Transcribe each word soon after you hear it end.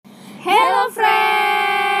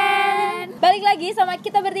friend. Balik lagi sama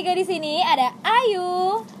kita bertiga di sini. Ada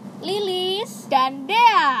Ayu, Lilis, dan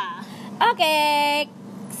Dea. Oke,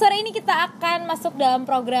 sore ini kita akan masuk dalam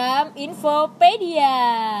program Infopedia.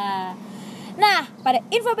 Nah, pada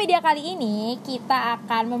Infopedia kali ini kita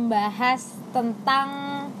akan membahas tentang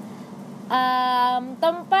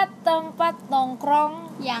tempat-tempat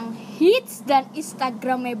nongkrong yang hits dan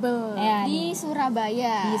instagramable ya, di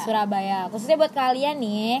Surabaya. Di Surabaya. Khususnya buat kalian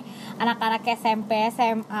nih, anak-anak SMP,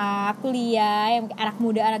 SMA, kuliah, yang anak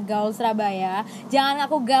muda, anak gaul Surabaya. Jangan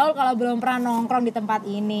aku gaul kalau belum pernah nongkrong di tempat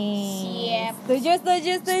ini. Siap.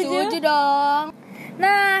 Setuju dong.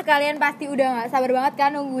 Nah, kalian pasti udah gak sabar banget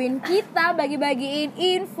kan nungguin kita bagi-bagiin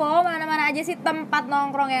info mana-mana aja sih tempat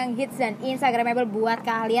nongkrong yang hits dan instagramable buat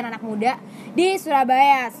kalian anak muda di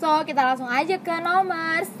Surabaya. So, kita langsung aja ke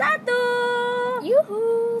nomor 1.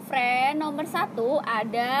 Yuhu, friend, nomor 1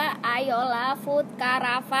 ada Ayola Food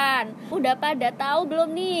Caravan. Udah pada tahu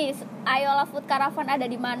belum nih Ayola Food Caravan ada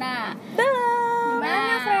di mana? Belum.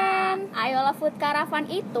 Nah, friend, Ayola Food Caravan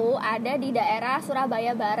itu ada di daerah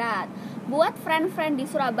Surabaya Barat. Buat friend-friend di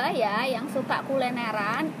Surabaya yang suka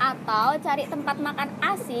kulineran atau cari tempat makan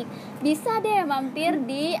asik, bisa deh mampir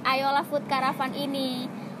di Ayola Food Caravan ini.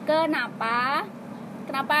 Kenapa?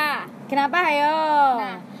 Ayo?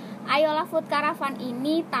 Nah, Ayola Food Caravan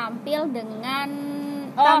ini tampil dengan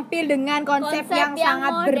konsep yang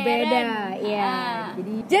sangat modern. Berbeda. Iya.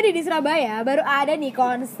 Jadi di Surabaya baru ada nih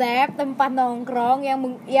konsep tempat nongkrong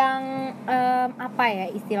yang apa ya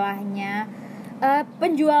istilahnya?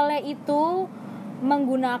 Penjualnya itu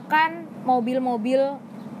menggunakan mobil-mobil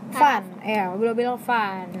fun, mobil-mobil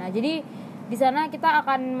fun. Nah, jadi di sana kita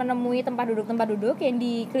akan menemui tempat duduk yang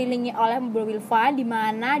dikelilingi oleh mobil-mobil fun, di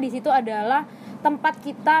mana di situ adalah tempat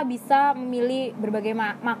kita bisa memilih berbagai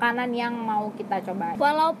makanan yang mau kita coba.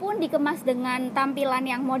 Walaupun dikemas dengan tampilan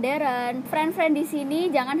yang modern, friend-friend di sini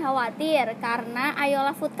jangan khawatir karena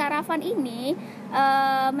Ayola Food Caravan ini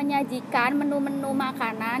menyajikan menu-menu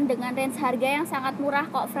makanan dengan range harga yang sangat murah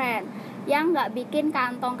kok, friend, yang nggak bikin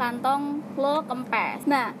kantong-kantong lo kempes.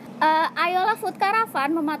 Nah, Ayola Food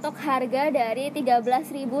Caravan mematok harga dari 13.000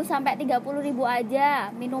 sampai 30.000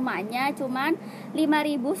 aja. Minumannya cuman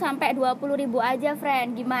 5.000 sampai 20.000 aja,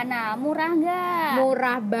 friend. Gimana? Murah nggak?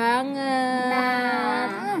 Murah banget.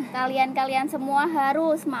 Nah, kalian semua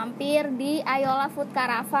harus mampir di Ayola Food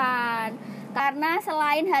Caravan. Karena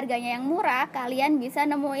selain harganya yang murah, kalian bisa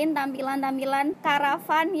nemuin tampilan-tampilan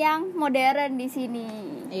karavan yang modern di sini.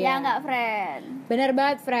 Ya nggak, friend? Bener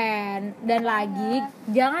banget, friend. Dan lagi,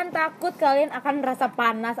 jangan takut kalian akan merasa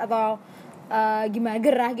panas atau gimana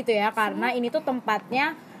gerah gitu ya, karena ini tuh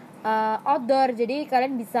tempatnya outdoor. Jadi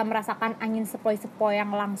kalian bisa merasakan angin sepoi-sepoi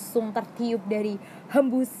yang langsung tertiup dari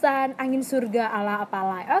hembusan angin surga ala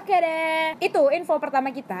apalah. Oke deh. Itu info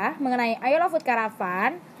pertama kita mengenai Ayola Food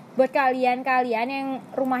Caravan. Buat kalian yang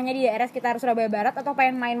rumahnya di daerah sekitar Surabaya Barat atau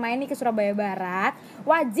pengen main-main nih ke Surabaya Barat,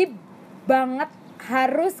 wajib banget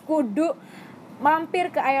harus kudu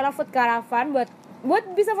mampir ke Ayola Food Caravan buat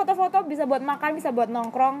bisa foto-foto, bisa buat makan, bisa buat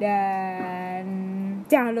nongkrong, dan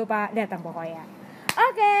jangan lupa datang pokoknya.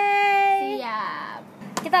 Oke. Siap.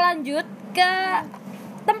 Kita lanjut ke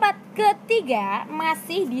tempat ketiga,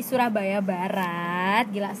 masih di Surabaya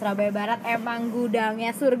Barat. Gila, Surabaya Barat emang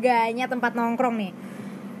gudangnya, surganya tempat nongkrong nih.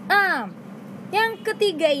 Yang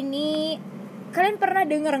ketiga ini, kalian pernah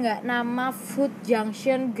denger nggak nama Food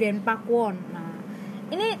Junction Grand Pakwon? Nah,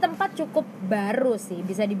 ini tempat cukup baru sih,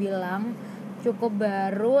 bisa dibilang cukup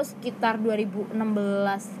baru, sekitar 2016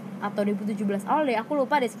 atau 2017 awal deh, aku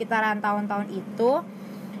lupa deh, sekitaran tahun-tahun itu.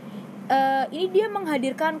 Ini dia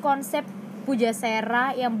menghadirkan konsep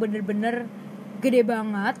pujasera yang bener-bener gede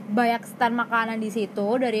banget, banyak stand makanan di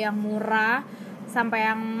situ, dari yang murah sampai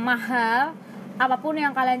yang mahal. Apapun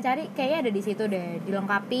yang kalian cari kayaknya ada di situ deh.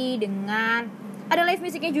 Dilengkapi dengan ada live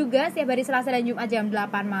musiknya juga setiap hari Selasa dan Jumat jam 8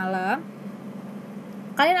 malam.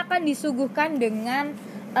 Kalian akan disuguhkan dengan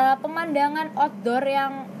pemandangan outdoor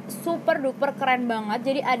yang super duper keren banget.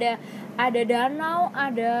 Jadi ada danau,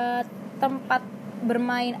 ada tempat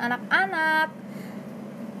bermain anak-anak.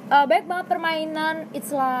 Banyak banget permainan. It's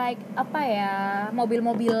like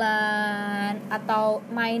mobil-mobilan atau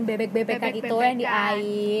main bebek-bebekan itu yang di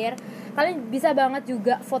air. Kalian bisa banget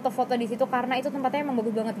juga foto-foto di situ karena itu tempatnya emang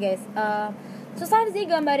bagus banget, guys. Susah sih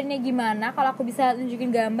gambarinnya gimana. Kalau aku bisa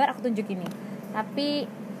tunjukin gambar, aku tunjukin nih. Tapi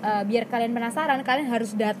biar kalian penasaran, kalian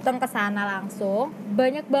harus datang ke sana langsung.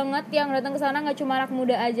 Banyak banget yang datang ke sana, nggak cuma anak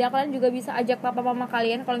muda aja. Kalian juga bisa ajak papa mama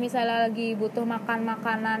kalian kalau misalnya lagi butuh makan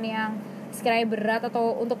makanan yang sekiranya berat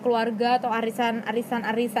atau untuk keluarga atau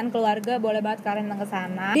arisan keluarga, boleh banget kalian datang ke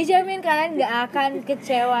sana. Dijamin kalian gak akan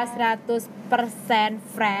kecewa 100%,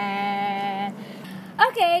 friend.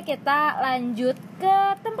 Oke, kita lanjut ke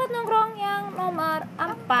tempat nongkrong yang nomor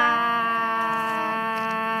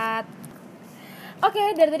 4.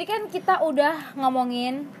 Oke, dari tadi kan kita udah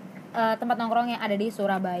ngomongin tempat nongkrong yang ada di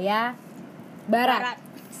Surabaya Barat.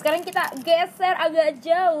 Sekarang kita geser agak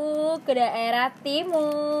jauh ke daerah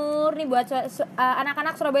timur. Nih buat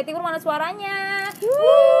anak-anak Surabaya Timur, mana suaranya?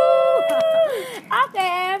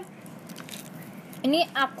 Oke. Ini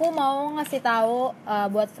aku mau ngasih tahu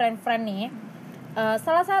buat friend-friend nih.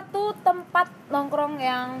 Salah satu tempat nongkrong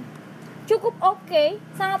yang cukup oke,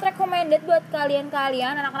 sangat recommended buat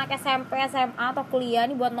kalian-kalian anak-anak SMP, SMA atau kuliah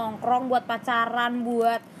nih, buat nongkrong, buat pacaran,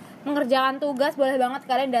 buat mengerjakan tugas, boleh banget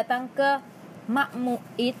kalian datang ke Makmu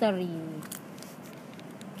Eatery.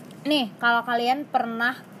 Nih, kalau kalian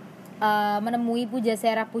pernah menemui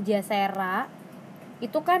pujasera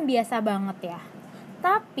itu kan biasa banget ya.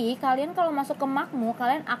 Tapi kalian kalau masuk ke Makmu,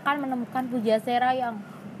 kalian akan menemukan pujasera yang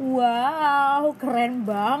wow, keren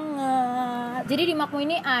banget. Jadi di Makmu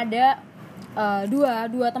ini ada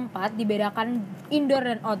dua tempat, dibedakan indoor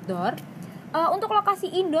dan outdoor. Untuk lokasi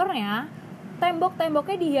indoornya,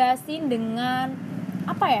 tembok-temboknya dihiasin dengan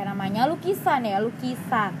lukisan yang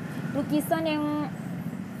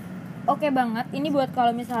oke banget. Ini buat kalau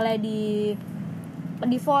misalnya di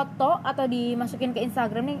foto atau dimasukin ke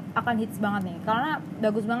Instagram nih akan hits banget nih, karena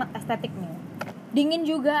bagus banget estetiknya. Dingin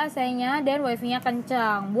juga AC-nya dan wifi-nya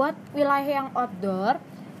kencang. Buat wilayah yang outdoor,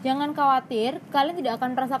 jangan khawatir, kalian tidak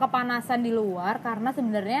akan merasa kepanasan di luar, karena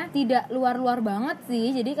sebenarnya tidak luar-luar banget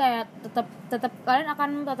sih. Jadi kayak tetap kalian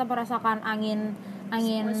akan tetap merasakan angin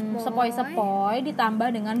sepoi-sepoi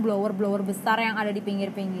ditambah dengan blower besar yang ada di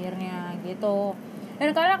pinggir-pinggirnya gitu.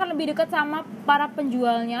 Dan kalian akan lebih dekat sama para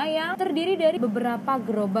penjualnya yang terdiri dari beberapa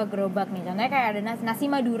gerobak nih. Contohnya kayak ada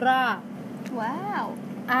nasi Madura.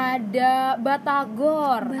 Wow. Ada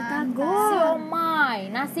batagor, siomay,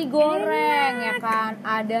 nasi goreng, ya kan.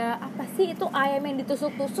 Ada apa sih itu, ayam yang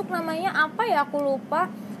ditusuk-tusuk, namanya apa ya, aku lupa.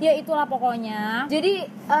 Ya itulah pokoknya. Jadi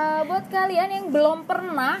buat kalian yang belum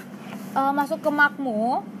pernah masuk ke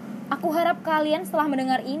Makmu, aku harap kalian setelah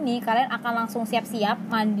mendengar ini, kalian akan langsung siap-siap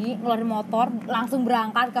mandi, ngeluarin motor, langsung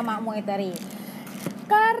berangkat ke Makmu Eatery.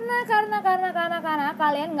 Karena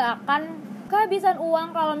kalian nggak akan kehabisan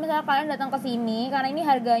uang kalau misalnya kalian datang ke sini, karena ini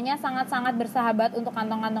harganya sangat-sangat bersahabat untuk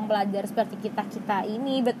kantong-kantong pelajar seperti kita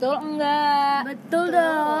ini. Betul enggak? Betul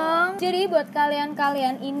dong. Jadi buat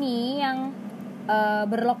kalian ini yang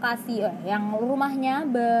berlokasi, yang rumahnya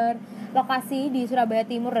berlokasi di Surabaya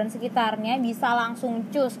Timur dan sekitarnya, bisa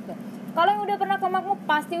langsung cus. Kalau yang udah pernah ke Makmu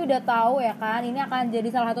pasti udah tahu ya kan, ini akan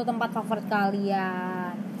jadi salah satu tempat favorit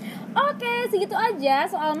kalian. Oke, segitu aja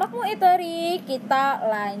soal Makmu Eatery. Kita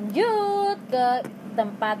lanjut ke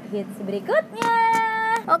tempat hits berikutnya.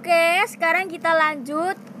 Oke, sekarang kita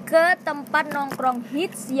lanjut ke tempat nongkrong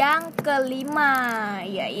hits yang kelima,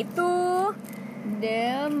 yaitu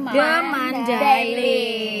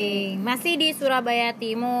Mandailing. Masih di Surabaya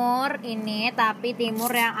Timur ini, tapi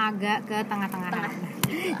timur yang agak ke tengah-tengah.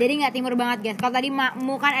 Jadi nggak timur banget guys. Kalau tadi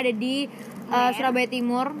Makmu kan ada di Surabaya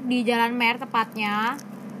Timur, di Jalan Mer tepatnya.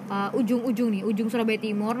 Ujung Surabaya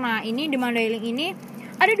Timur. Nah, ini di Mandailing ini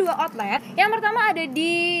ada 2 outlet. Yang pertama ada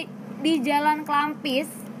di Jalan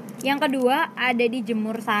Klampis. Yang kedua ada di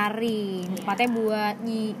Jemur Sari. Tempatnya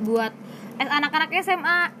buat anak-anak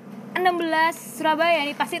SMA 16 Surabaya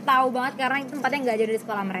ini pasti tahu banget, karena itu tempatnya nggak jauh dari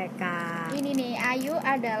sekolah mereka. Ini nih, Ayu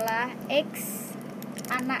adalah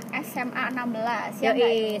anak SMA 16 ya.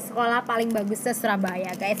 Yoi, sekolah paling bagus se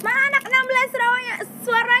Surabaya guys. Mana anak 16 Surabaya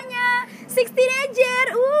suaranya 6 teenager.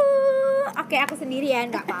 Oke, aku sendirian,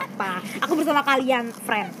 nggak apa-apa. Aku bersama kalian,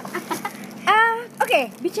 friend. Oke,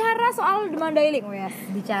 bicara soal The Mandailing, wes.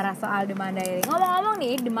 Ngomong-ngomong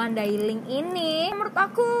nih, The Mandailing ini menurut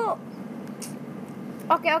aku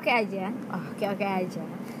oke aja.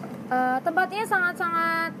 Tempatnya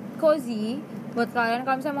sangat-sangat cozy buat kalian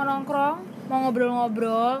kalau misalnya mau nongkrong, mau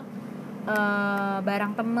ngobrol-ngobrol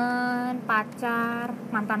bareng temen, pacar,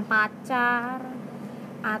 mantan pacar,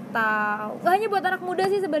 atau gak hanya buat anak muda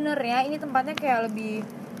sih sebenarnya. Ini tempatnya kayak lebih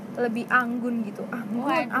anggun gitu.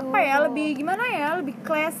 Lebih gimana ya? Lebih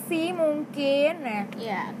classy mungkin ya.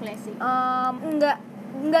 Iya, classy.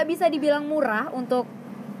 Nggak bisa dibilang murah untuk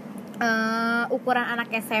ukuran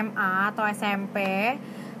anak SMA atau SMP,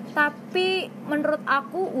 tapi menurut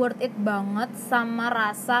aku worth it banget sama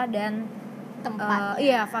rasa dan tempat.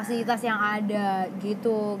 Fasilitas yang ada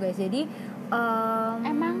gitu guys. Jadi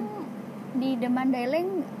emang di The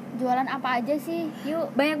Mandailing jualan apa aja sih?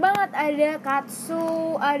 Yuk. Banyak banget, ada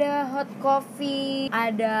katsu, ada hot coffee,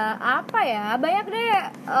 ada apa ya? Banyak deh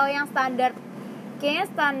yang standar. Kayaknya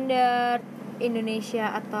standar Indonesia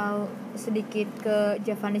atau sedikit ke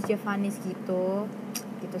Javanis gitu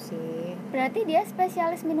sih. Berarti dia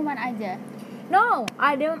spesialis minuman aja? No,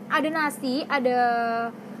 ada nasi, ada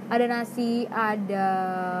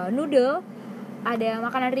noodle, ada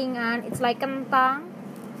makanan ringan, it's like kentang,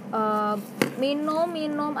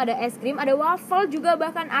 minum, ada es krim, ada waffle juga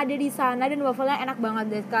bahkan ada di sana, dan waffle-nya enak banget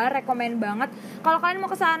deh. Kalian rekomen banget. Kalau kalian mau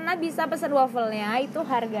ke sana bisa pesan waffle-nya, itu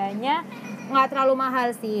harganya nggak terlalu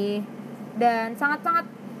mahal sih, dan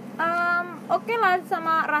sangat-sangat oke lah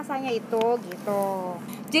sama rasanya itu gitu.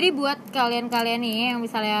 Jadi buat kalian nih yang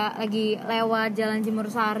misalnya lagi lewat Jalan Jemur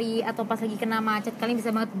Sari atau pas lagi kena macet, kalian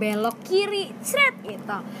bisa banget belok kiri, cret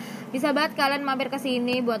gitu. Bisa banget kalian mampir ke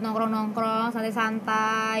sini buat nongkrong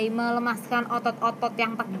santai-santai, melemaskan otot-otot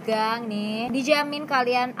yang tegang nih. Dijamin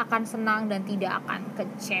kalian akan senang dan tidak akan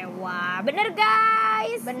kecewa. Bener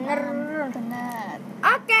guys? Bener.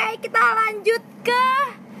 Oke, kita lanjut ke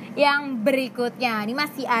yang berikutnya. Ini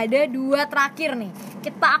masih ada 2 terakhir nih.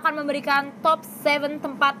 Kita akan memberikan top 7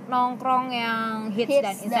 tempat nongkrong yang hits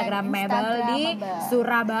dan instagramable di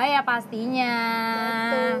Surabaya pastinya.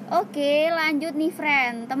 Betul. Oke, lanjut nih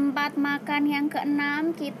friend. Tempat makan yang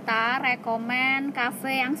ke-6 kita rekomen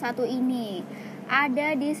cafe yang satu ini.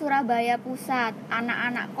 Ada di Surabaya Pusat.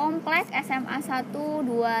 Anak-anak kompleks SMA 1, 2,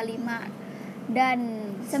 5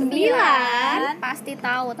 dan 9 pasti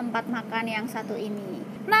tahu tempat makan yang satu ini.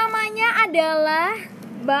 Namanya adalah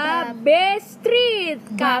Babe Street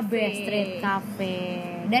Cafe.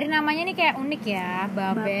 Dari namanya nih kayak unik ya,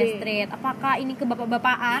 Babe Street. Apakah ini ke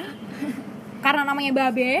bapak-bapakan? Karena namanya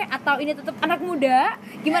Babe atau ini tetap anak muda?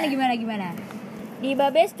 Gimana? Di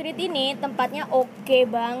Babe Street ini tempatnya oke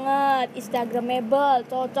banget, instagramable,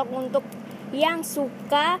 cocok untuk yang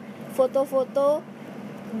suka foto-foto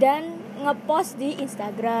dan ngepost di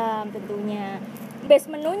Instagram tentunya. Base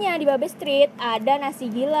menunya di Babe Street ada nasi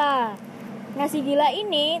gila. Nasi gila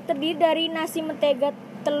ini terdiri dari nasi mentega,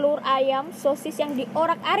 telur ayam, sosis yang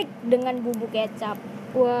diorak-arik dengan bumbu kecap.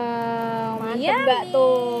 Wow, mantep gak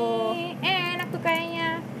tuh? Enak tuh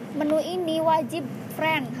kayaknya. Menu ini wajib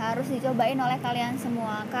friend, harus dicobain oleh kalian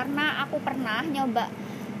semua. Karena aku pernah nyoba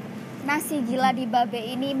nasi gila di Babe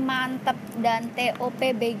ini, mantep. Dan TOP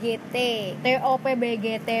BGT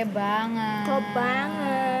banget. Top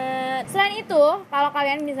banget. Selain itu, kalau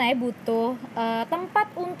kalian misalnya butuh tempat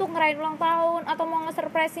untuk ngerayain ulang tahun, atau mau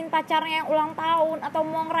nge-surprisein pacarnya yang ulang tahun, atau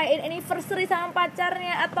mau ngerayain anniversary sama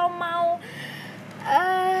pacarnya, atau mau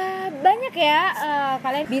banyak ya,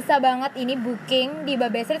 kalian bisa banget ini booking di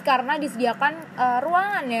Babe Street karena disediakan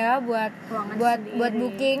ruangan ya buat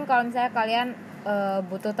booking kalau misalnya kalian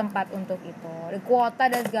butuh tempat untuk itu. Kuota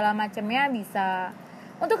dan segala macamnya bisa.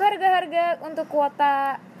 Untuk harga-harga untuk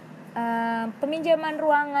kuota peminjaman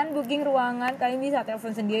ruangan, booking ruangan, kalian bisa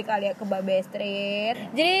telepon sendiri kali ya ke Babe Street.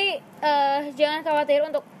 Jadi jangan khawatir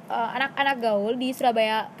untuk anak-anak gaul di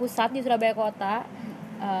Surabaya Pusat, di Surabaya Kota.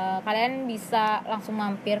 Kalian bisa langsung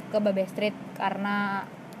mampir ke Babe Street karena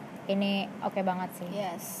ini oke banget sih.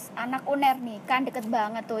 Yes, anak UNER nih kan deket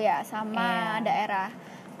banget tuh ya sama daerah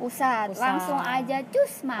pusat. Langsung aja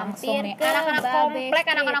cus mampir ke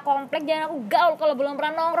anak-anak komplek jangan aku gaul kalau belum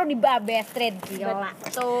pernah nongkrong di Babe Street. Gila.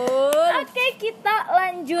 Betul. Oke, kita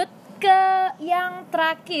lanjut ke yang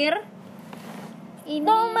terakhir. ini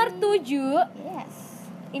Nomor 7. Yes.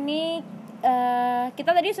 Ini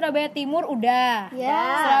kita tadi Surabaya Timur udah.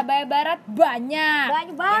 Ya. Surabaya Barat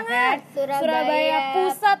banyak banget. Surabaya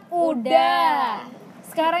Pusat udah.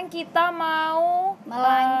 Sekarang kita mau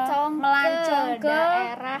melancong ke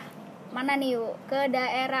daerah mana nih yuk? Ke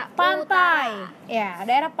daerah pantai. utara. Ya,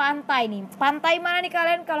 daerah pantai nih. Pantai mana nih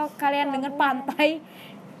kalian? Kalau kalian dengar pantai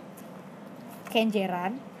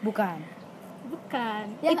Kenjeran, bukan.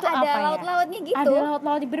 Yang Itu ada apa ya? laut-lautnya gitu. Ada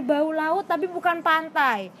laut-laut berbau laut tapi bukan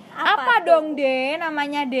pantai. Apa Dong, De?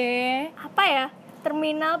 Namanya, De? Apa ya?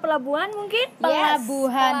 Terminal pelabuhan mungkin?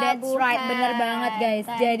 Pelabuhan, that's pelabuhan. right, bener banget guys.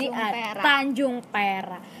 Jadi Tanjung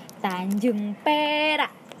Perak.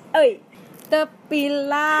 Oi, tepi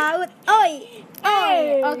laut. Oi.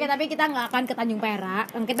 Oke, tapi kita nggak akan ke Tanjung Perak,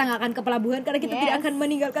 kita nggak akan ke pelabuhan karena kita tidak akan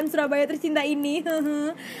meninggalkan Surabaya tercinta ini.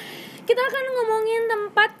 Kita akan ngomongin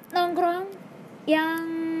tempat nongkrong yang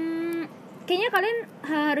kayaknya kalian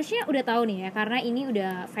harusnya udah tahu nih ya, karena ini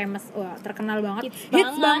udah famous, terkenal banget,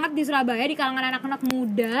 hits banget di Surabaya, di kalangan anak-anak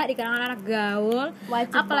muda, di kalangan anak gaul.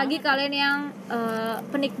 Wajib apalagi banget. kalian yang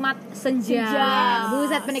penikmat senja.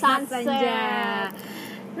 Buset, penikmat senja.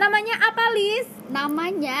 Namanya apa, Lis?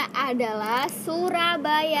 Namanya adalah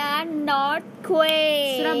Surabaya North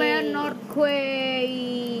Quay. Surabaya North Quay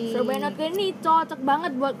ini cocok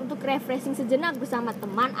banget buat untuk refreshing sejenak bersama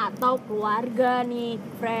teman atau keluarga nih,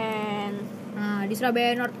 friend. Nah, di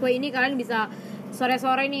Surabaya North Quay ini kalian bisa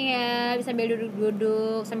sore-sore nih ya, bisa sambil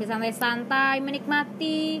duduk-duduk sambil santai-santai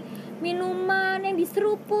menikmati minuman yang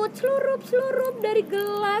diseruput selurup dari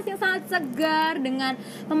gelas yang sangat segar dengan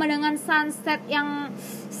pemandangan sunset yang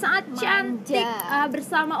sangat cantik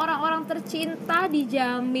bersama orang-orang tercinta.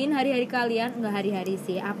 Dijamin hari-hari kalian, enggak hari-hari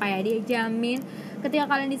sih, apa ya, dijamin ketika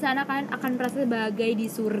kalian di sana kalian akan merasa sebagai di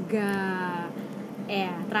surga.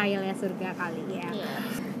 Trial ya surga kali ya.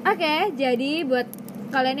 Oke, jadi buat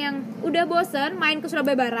kalian yang udah bosen main ke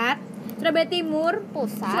Surabaya Barat, Surabaya Timur,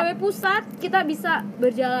 Surabaya Pusat, kita bisa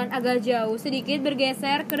berjalan agak jauh sedikit,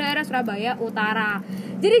 bergeser ke daerah Surabaya Utara.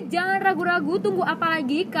 Jadi jangan ragu-ragu, tunggu apa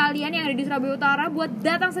lagi kalian yang ada di Surabaya Utara buat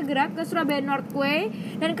datang segera ke Surabaya Northway.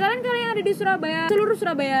 Dan kalian yang ada di Surabaya, seluruh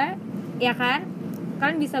Surabaya, ya kan?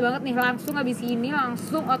 Kalian bisa banget nih langsung habis ini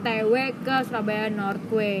langsung OTW ke Surabaya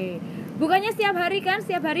Northway. Bukannya setiap hari kan?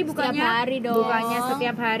 Setiap hari bukannya? Setiap hari dong. Bukannya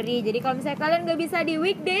setiap hari. Jadi kalau misalnya kalian gak bisa di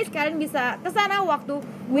weekdays, kalian bisa kesana waktu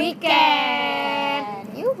weekend.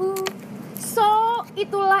 Yuhu. So,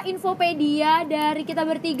 itulah infopedia dari kita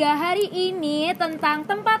bertiga hari ini tentang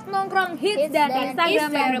tempat nongkrong hits dan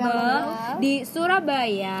Instagramable di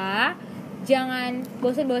Surabaya. Jangan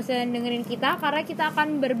bosan-bosan dengerin kita karena kita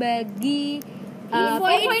akan berbagi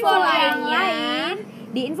info-info yang lain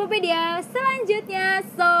di infopedia selanjutnya.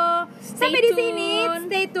 So, sampai di sini,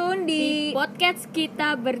 stay tune di podcast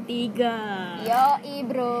kita bertiga. Yoi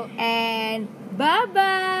bro. and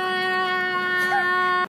bye-bye.